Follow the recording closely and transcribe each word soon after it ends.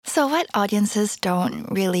So what audiences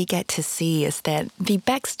don't really get to see is that the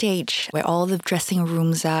backstage, where all the dressing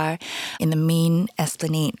rooms are in the main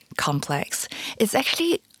Esplanade complex, is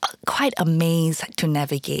actually quite a maze to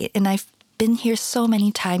navigate. And I've been here so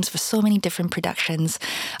many times for so many different productions,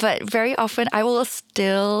 but very often I will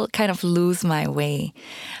still kind of lose my way.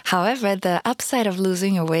 However, the upside of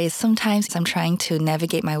losing your way is sometimes I'm trying to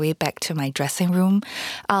navigate my way back to my dressing room.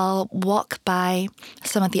 I'll walk by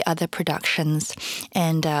some of the other productions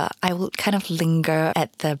and I will kind of linger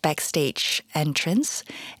at the backstage entrance,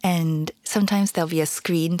 and sometimes there'll be a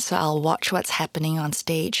screen, so I'll watch what's happening on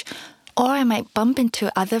stage. Or I might bump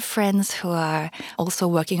into other friends who are also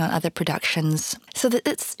working on other productions. So that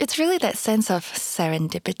it's really that sense of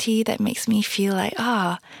serendipity that makes me feel like,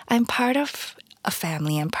 I'm part of a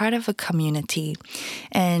family, I'm part of a community.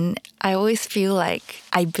 And I always feel like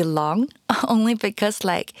I belong only because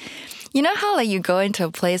you know how you go into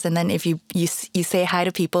a place and then if you say hi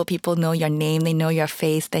to people, people know your name, they know your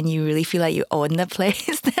face, then you really feel like you own the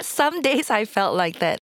place. Some days I felt like that.